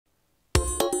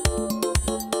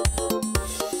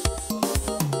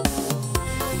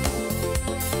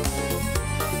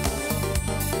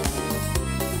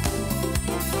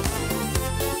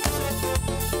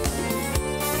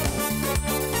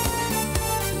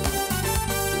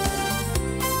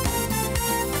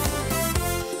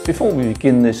Before we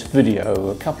begin this video,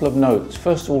 a couple of notes.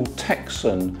 First of all,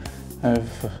 TECSUN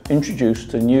have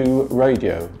introduced a new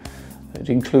radio. It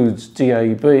includes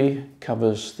DAB,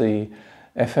 covers the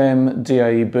FM,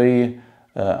 DAB,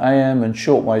 AM and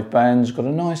shortwave bands, got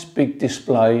a nice big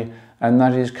display, and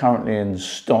that is currently in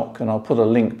stock, and I'll put a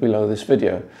link below this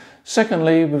video.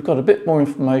 Secondly, we've got a bit more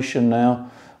information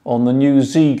now on the new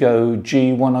XIEGU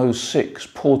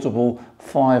G106 portable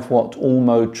 5-watt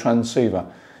all-mode transceiver.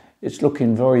 It's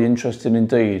looking very interesting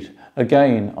indeed.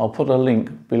 Again, I'll put a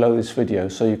link below this video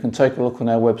so you can take a look on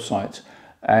our website,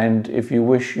 and if you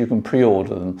wish you can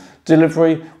pre-order them.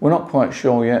 Delivery, we're not quite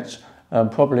sure yet,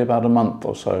 probably about a month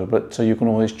or so, but you can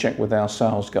always check with our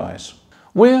sales guys.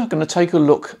 We're going to take a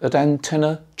look at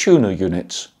antenna tuner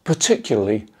units,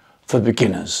 particularly for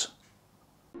beginners.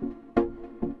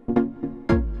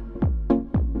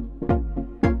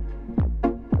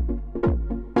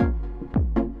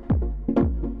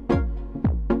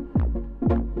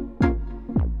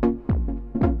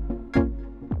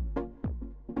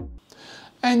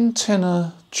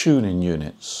 Antenna tuning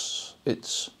units.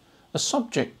 It's a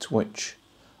subject which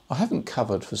I haven't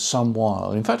covered for some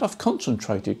while. In fact, I've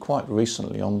concentrated quite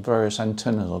recently on various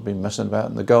antennas. I've been messing about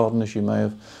in the garden, as you may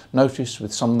have noticed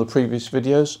with some of the previous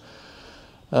videos.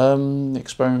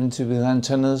 Experimented with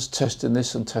antennas, testing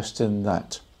this and testing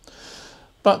that.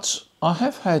 But I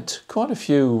have had quite a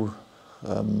few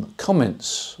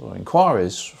comments or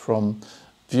inquiries from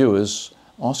viewers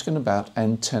asking about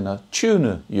antenna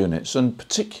tuner units, and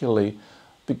particularly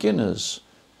beginners,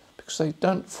 because they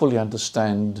don't fully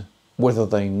understand whether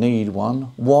they need one,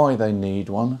 why they need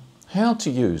one, how to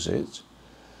use it,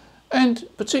 and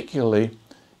particularly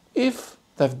if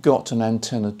they've got an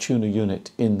antenna tuner unit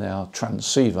in their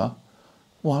transceiver,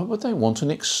 why would they want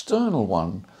an external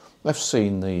one? They've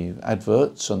seen the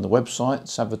adverts and the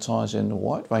websites advertising a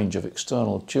wide range of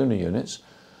external tuner units,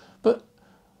 but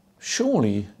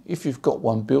surely if you've got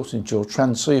one built into your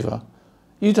transceiver,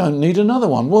 you don't need another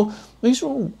one. Well, these are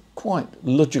all quite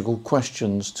logical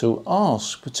questions to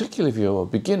ask, particularly if you're a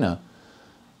beginner.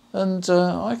 And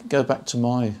I can go back to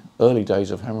my early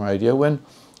days of ham radio when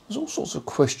there's all sorts of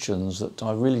questions that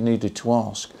I really needed to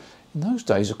ask. In those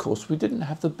days, of course, we didn't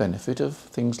have the benefit of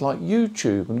things like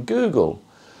YouTube and Google.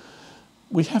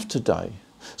 We have today.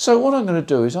 So what I'm going to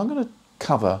do is I'm going to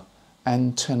cover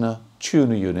antenna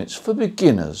tuner units for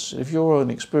beginners. If you're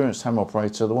an experienced ham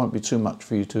operator, there won't be too much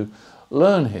for you to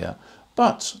learn here.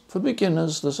 But for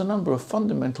beginners, there's a number of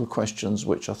fundamental questions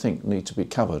which I think need to be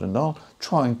covered, and I'll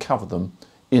try and cover them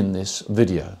in this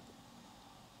video.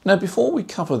 Now, before we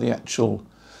cover the actual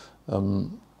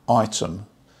item,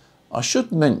 I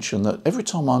should mention that every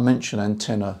time I mention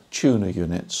antenna tuner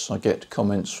units, I get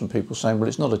comments from people saying, well,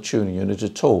 it's not a tuner unit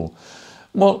at all.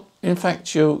 Well, in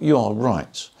fact, you are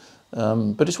right.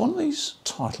 But it's one of these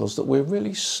titles that we're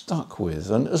really stuck with,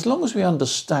 and as long as we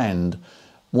understand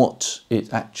what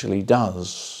it actually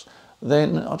does,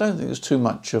 then I don't think there's too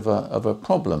much of a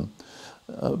problem.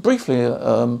 Briefly,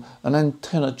 an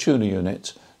antenna tuner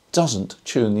unit doesn't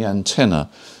tune the antenna.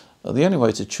 The only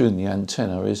way to tune the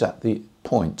antenna is at the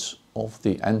point of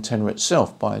the antenna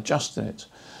itself by adjusting it.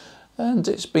 And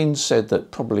it's been said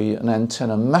that probably an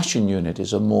antenna matching unit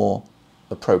is a more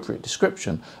appropriate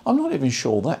description. I'm not even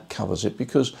sure that covers it,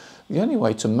 because the only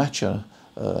way to match an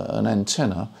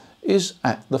antenna is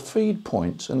at the feed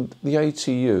point, and the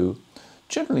ATU,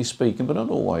 generally speaking, but not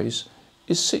always,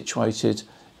 is situated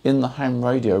in the ham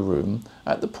radio room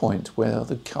at the point where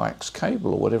the coax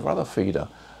cable or whatever other feeder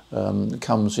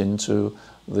comes into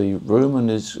the room and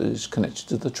is connected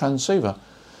to the transceiver.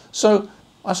 So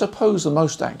I suppose the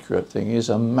most accurate thing is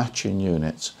a matching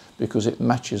unit, because it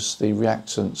matches the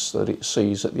reactance that it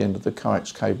sees at the end of the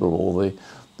coax cable or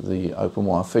the open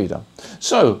wire feeder.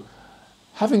 So,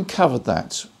 having covered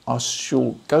that, I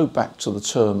shall go back to the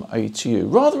term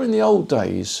ATU. Rather in the old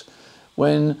days,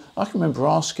 when I can remember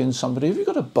asking somebody, have you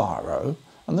got a biro?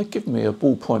 And they'd give me a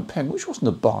ballpoint pen, which wasn't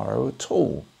a biro at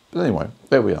all. But anyway,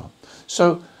 there we are.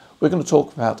 So we're going to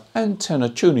talk about antenna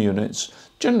tuner units.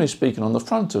 Generally speaking, on the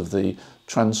front of the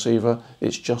transceiver,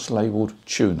 it's just labelled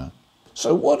tuner.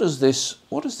 So what does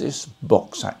this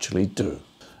box actually do?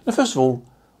 Now, first of all,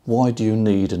 why do you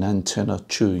need an antenna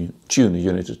tuner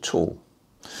unit at all?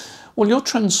 Well, your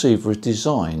transceiver is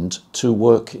designed to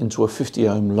work into a 50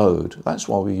 ohm load. That's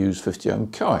why we use 50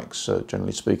 ohm coax,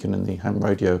 generally speaking, in the ham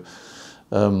radio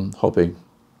hobby.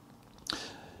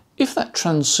 If that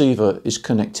transceiver is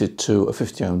connected to a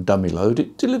 50 ohm dummy load,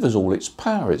 it delivers all its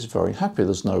power. It's very happy,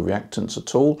 there's no reactance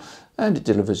at all, and it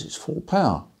delivers its full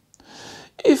power.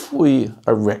 If we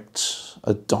erect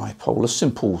a dipole, a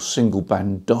simple single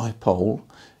band dipole,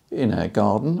 in our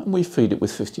garden and we feed it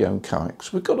with 50 ohm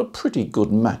coax, we've got a pretty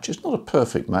good match. It's not a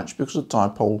perfect match because the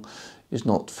dipole is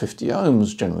not 50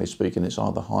 ohms, generally speaking, it's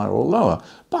either higher or lower,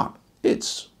 but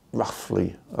it's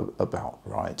roughly about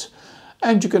right.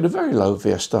 And you get a very low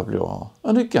VSWR.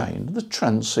 And again, the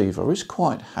transceiver is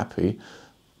quite happy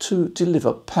to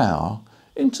deliver power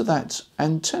into that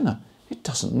antenna. It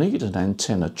doesn't need an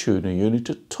antenna tuner unit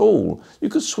at all. You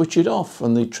could switch it off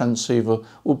and the transceiver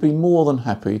will be more than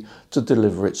happy to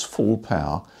deliver its full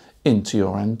power into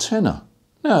your antenna.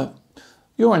 Now,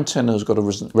 your antenna has got a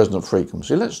resonant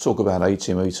frequency. Let's talk about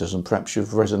 80 meters, and perhaps you've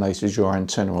resonated your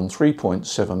antenna on 3.7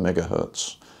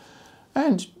 megahertz.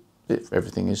 And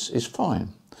everything is fine.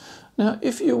 Now,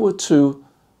 if you were to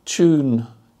tune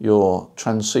your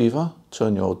transceiver,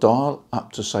 turn your dial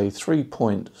up to say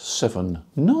 3.79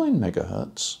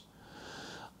 megahertz,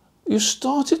 you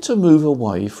started to move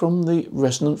away from the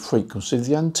resonant frequency of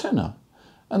the antenna,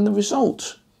 and the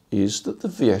result is that the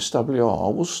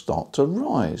VSWR will start to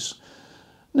rise.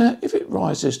 Now, if it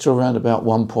rises to around about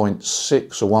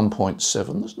 1.6 or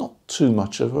 1.7, there's not too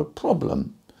much of a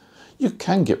problem. You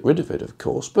can get rid of it, of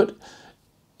course, but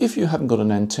if you haven't got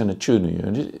an antenna tuner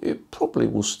unit, it probably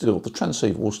will still, the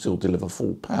transceiver will still deliver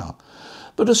full power.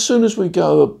 But as soon as we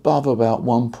go above about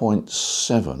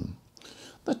 1.7,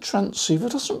 the transceiver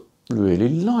doesn't really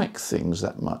like things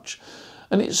that much.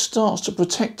 And it starts to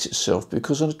protect itself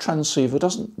because a transceiver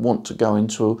doesn't want to go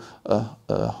into a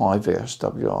high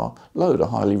VSWR load, a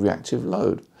highly reactive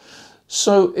load.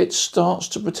 So it starts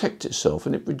to protect itself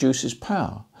and it reduces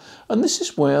power. And this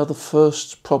is where the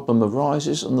first problem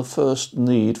arises and the first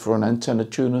need for an antenna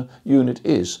tuner unit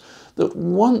is that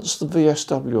once the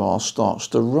VSWR starts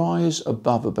to rise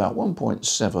above about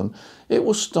 1.7, it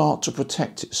will start to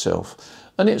protect itself.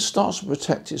 And it starts to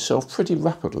protect itself pretty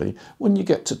rapidly. When you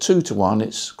get to 2 to 1,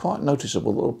 it's quite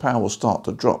noticeable that the power will start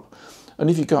to drop. And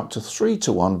if you go up to 3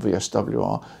 to 1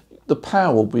 VSWR, the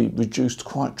power will be reduced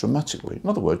quite dramatically. In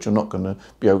other words, you're not going to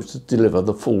be able to deliver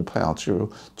the full power to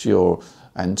your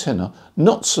antenna,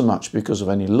 not so much because of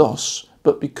any loss,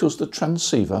 but because the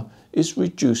transceiver is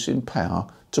reducing power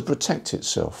to protect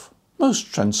itself.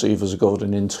 Most transceivers have got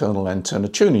an internal antenna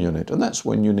tuner unit, and that's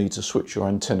when you need to switch your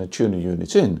antenna tuner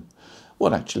unit in.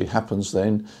 What actually happens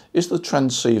then is the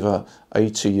transceiver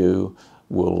ATU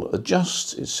will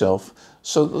adjust itself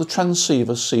so that the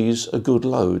transceiver sees a good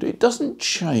load. It doesn't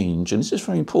change, and this is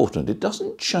very important, it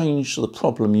doesn't change the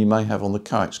problem you may have on the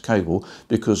coax cable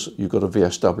because you've got a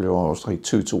VSWR of say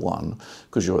 2 to 1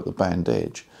 because you're at the band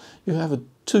edge. You have a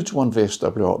 2 to 1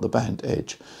 VSWR at the band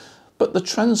edge, but the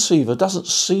transceiver doesn't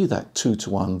see that 2 to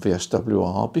 1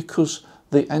 VSWR because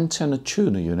the antenna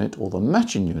tuner unit or the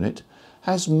matching unit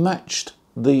has matched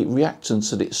the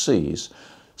reactance that it sees.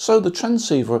 So the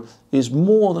transceiver is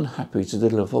more than happy to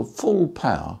deliver full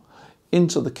power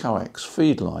into the coax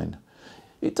feed line.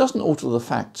 It doesn't alter the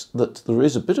fact that there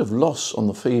is a bit of loss on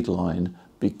the feed line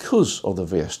because of the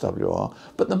VSWR,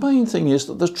 but the main thing is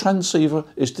that the transceiver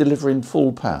is delivering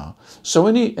full power. So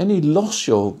any loss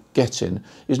you're getting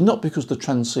is not because the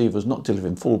transceiver is not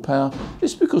delivering full power,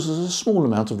 it's because there's a small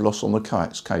amount of loss on the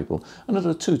coax cable, and at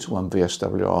a 2 to 1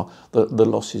 VSWR the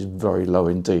loss is very low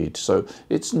indeed, so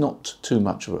it's not too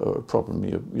much of a problem.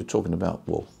 You're talking about,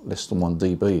 well, less than 1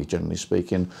 dB generally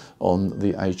speaking on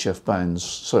the HF bands,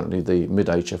 certainly the mid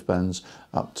HF bands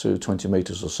up to 20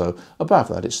 meters or so. Above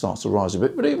that it starts to rise a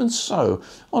bit, but even so,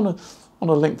 on a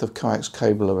length of coax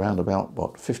cable around about,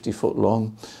 what, 50 foot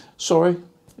long, sorry,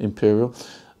 imperial,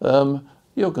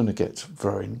 you're going to get a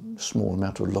very small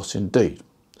amount of loss indeed.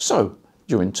 So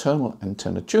your internal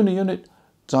antenna tuner unit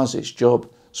does its job,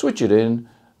 switch it in,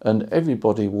 and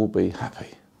everybody will be happy.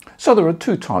 So there are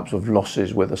two types of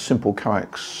losses with a simple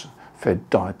coax fed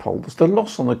dipole. There's the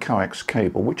loss on the coax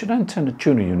cable, which an antenna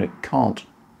tuner unit can't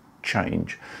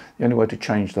change. The only way to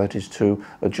change that is to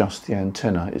adjust the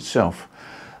antenna itself.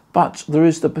 But there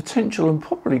is the potential and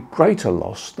probably greater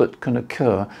loss that can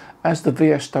occur as the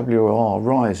VSWR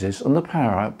rises and the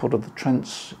power output of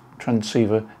the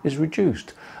transceiver is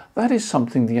reduced. That is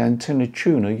something the antenna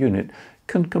tuner unit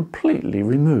can completely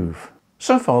remove.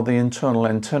 So far, the internal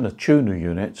antenna tuner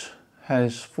unit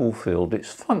has fulfilled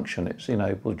its function. It's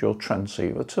enabled your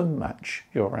transceiver to match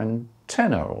your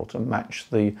antenna or to match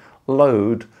the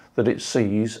load that it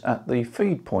sees at the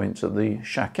feed point at the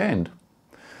shack end.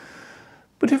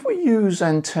 But if we use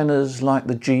antennas like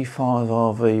the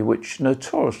G5RV, which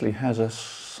notoriously has a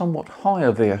somewhat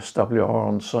higher VSWR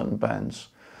on certain bands,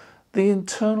 the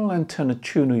internal antenna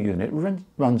tuner unit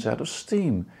runs out of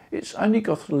steam. It's only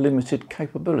got a limited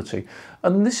capability,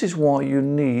 and this is why you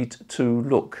need to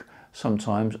look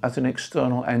sometimes at an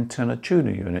external antenna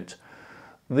tuner unit.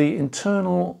 The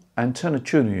internal antenna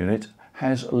tuner unit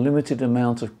has a limited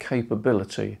amount of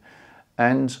capability,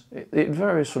 and it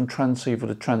varies from transceiver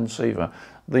to transceiver.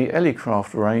 The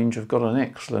Ellicraft range have got an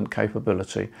excellent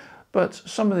capability, but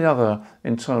some of the other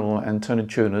internal antenna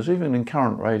tuners, even in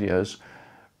current radios,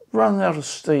 run out of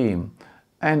steam,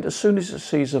 and as soon as it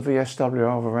sees a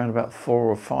VSWR of around about 4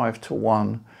 or 5 to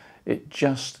 1, it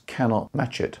just cannot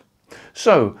match it.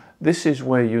 So this is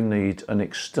where you need an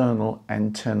external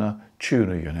antenna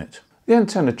tuner unit. The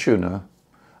antenna tuner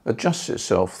adjusts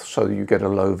itself so you get a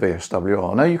low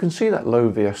VSWR. Now you can see that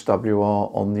low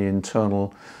VSWR on the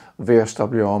internal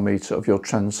VSWR meter of your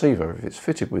transceiver if it's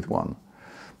fitted with one.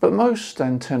 But most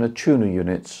antenna tuner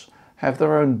units have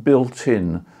their own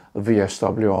built-in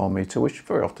VSWR meter, which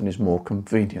very often is more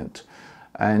convenient.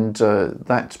 And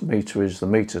that meter is the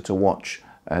meter to watch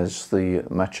as the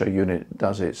matcher unit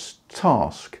does its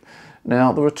task.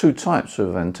 Now there are two types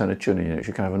of antenna tuner units.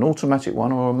 You can have an automatic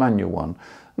one or a manual one.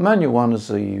 Manual one, as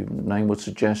the name would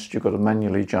suggest, you've got to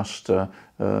manually adjust 2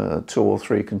 or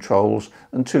 3 controls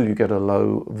until you get a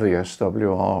low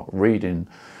VSWR reading,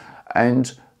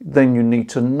 and then you need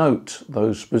to note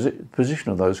those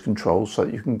position of those controls so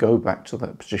that you can go back to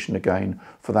that position again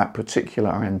for that particular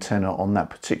antenna on that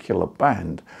particular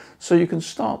band. So you can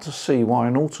start to see why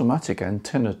an automatic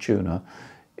antenna tuner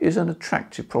is an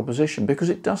attractive proposition, because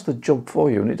it does the job for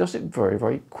you and it does it very,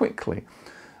 very quickly.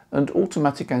 And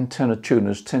automatic antenna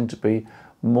tuners tend to be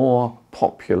more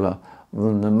popular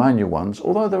than the manual ones,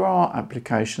 although there are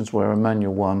applications where a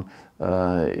manual one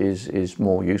is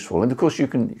more useful. And of course you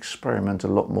can experiment a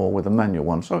lot more with a manual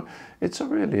one, so it's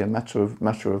really a matter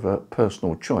of a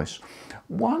personal choice.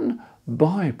 One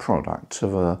byproduct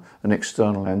of an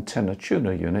external antenna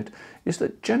tuner unit is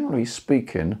that, generally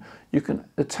speaking, you can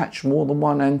attach more than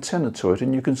one antenna to it,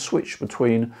 and you can switch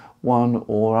between one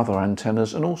or other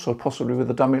antennas, and also possibly with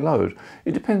a dummy load.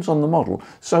 It depends on the model.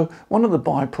 So one of the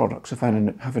byproducts of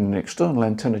having an external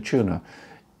antenna tuner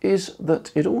is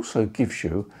that it also gives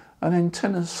you an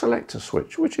antenna selector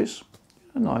switch, which is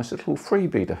a nice little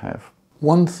freebie to have.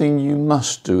 One thing you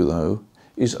must do though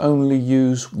is only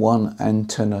use one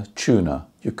antenna tuner.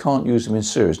 You can't use them in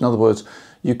series. In other words,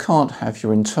 you can't have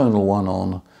your internal one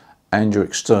on and your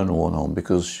external one on,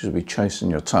 because you'll be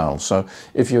chasing your tail. So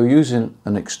if you're using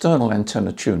an external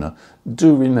antenna tuner,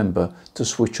 do remember to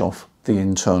switch off the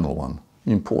internal one.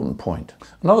 Important point.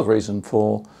 Another reason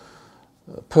for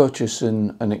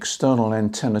purchasing an external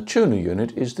antenna tuner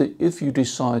unit is that if you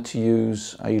decide to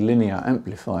use a linear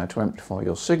amplifier to amplify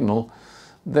your signal,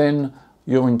 then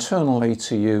your internal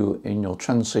ATU in your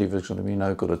transceiver is going to be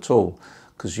no good at all,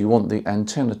 because you want the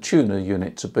antenna tuner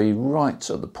unit to be right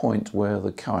at the point where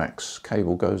the coax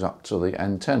cable goes up to the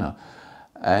antenna.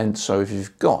 And so if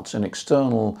you've got an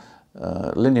external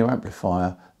linear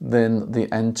amplifier, then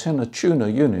the antenna tuner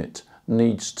unit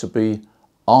needs to be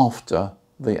after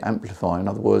the amplifier. In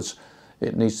other words,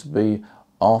 it needs to be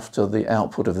after the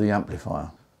output of the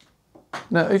amplifier.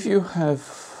 Now if you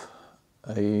have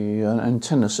an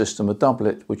antenna system, a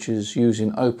doublet, which is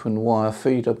using open wire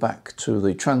feeder back to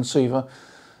the transceiver,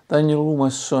 then you'll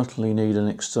almost certainly need an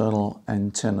external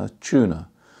antenna tuner.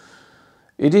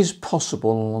 It is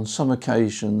possible on some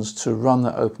occasions to run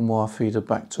that open wire feeder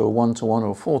back to a 1-to-1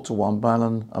 or 4-to-1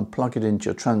 balun and plug it into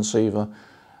your transceiver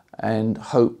and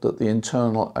hope that the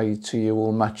internal ATU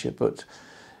will match it, but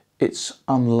it's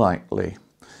unlikely.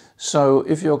 So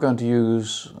if you're going to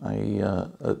use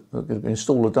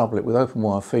install a doublet with open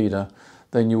wire feeder,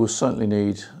 then you will certainly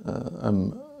need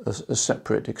a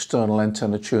separate external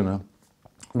antenna tuner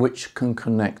which can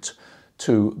connect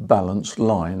to balanced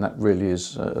line. That really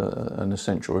is an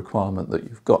essential requirement, that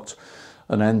you've got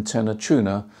an antenna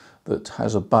tuner that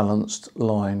has a balanced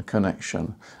line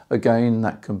connection. Again,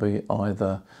 that can be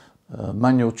either a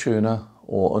manual tuner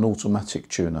or an automatic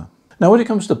tuner. Now when it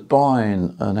comes to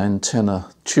buying an antenna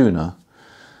tuner,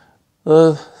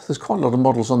 there's quite a lot of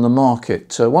models on the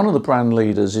market. One of the brand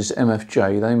leaders is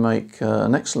MFJ. They make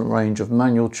an excellent range of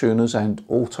manual tuners and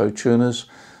auto tuners,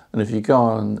 and if you go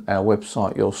on our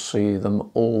website you'll see them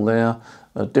all there,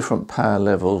 different power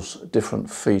levels,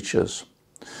 different features.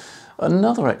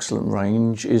 Another excellent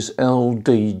range is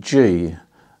LDG,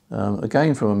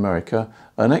 again from America,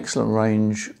 an excellent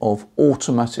range of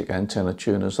automatic antenna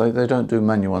tuners. They don't do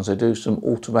manual ones, they do some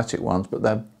automatic ones, but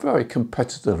they're very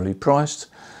competitively priced.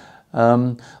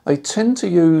 They tend to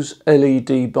use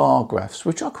LED bar graphs,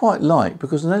 which I quite like,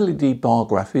 because an LED bar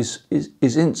graph is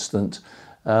instant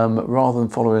rather than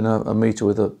following a meter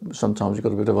with sometimes you've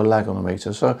got a bit of a lag on a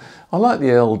meter. So I like the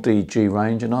LDG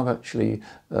range, and I've actually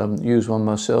used one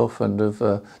myself and have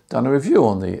done a review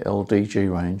on the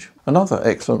LDG range. Another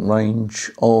excellent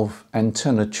range of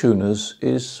antenna tuners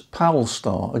is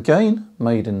Palstar, again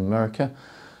made in America,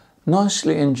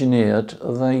 nicely engineered.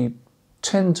 They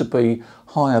tend to be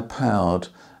higher powered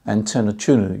antenna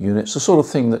tuner units, the sort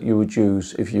of thing that you would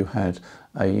use if you had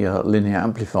a linear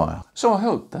amplifier. So I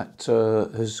hope that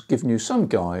has given you some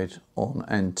guide on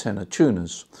antenna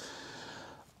tuners.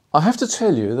 I have to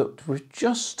tell you that we've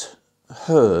just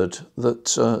heard that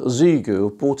XIEGU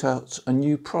have brought out a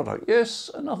new product. Yes,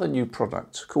 another new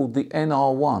product called the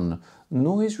NR1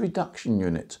 Noise Reduction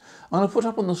Unit. I'm going to put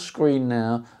up on the screen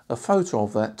now a photo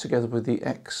of that together with the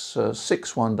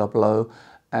X6100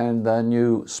 and their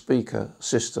new speaker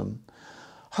system.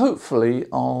 Hopefully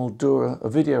I'll do a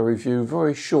video review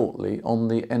very shortly on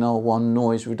the NR1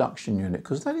 Noise Reduction Unit,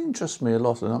 because that interests me a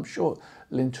lot and I'm sure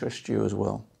it'll interest you as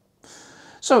well.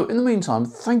 So in the meantime,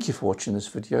 thank you for watching this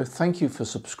video. Thank you for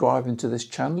subscribing to this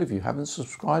channel. If you haven't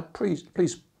subscribed, please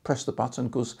press the button,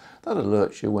 because that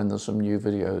alerts you when there's some new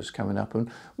videos coming up,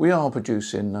 and we are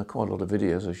producing quite a lot of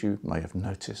videos, as you may have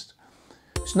noticed.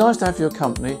 It's nice to have your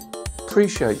company.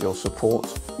 Appreciate your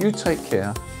support. You take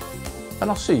care, and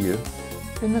I'll see you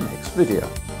in the next video.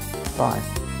 Bye.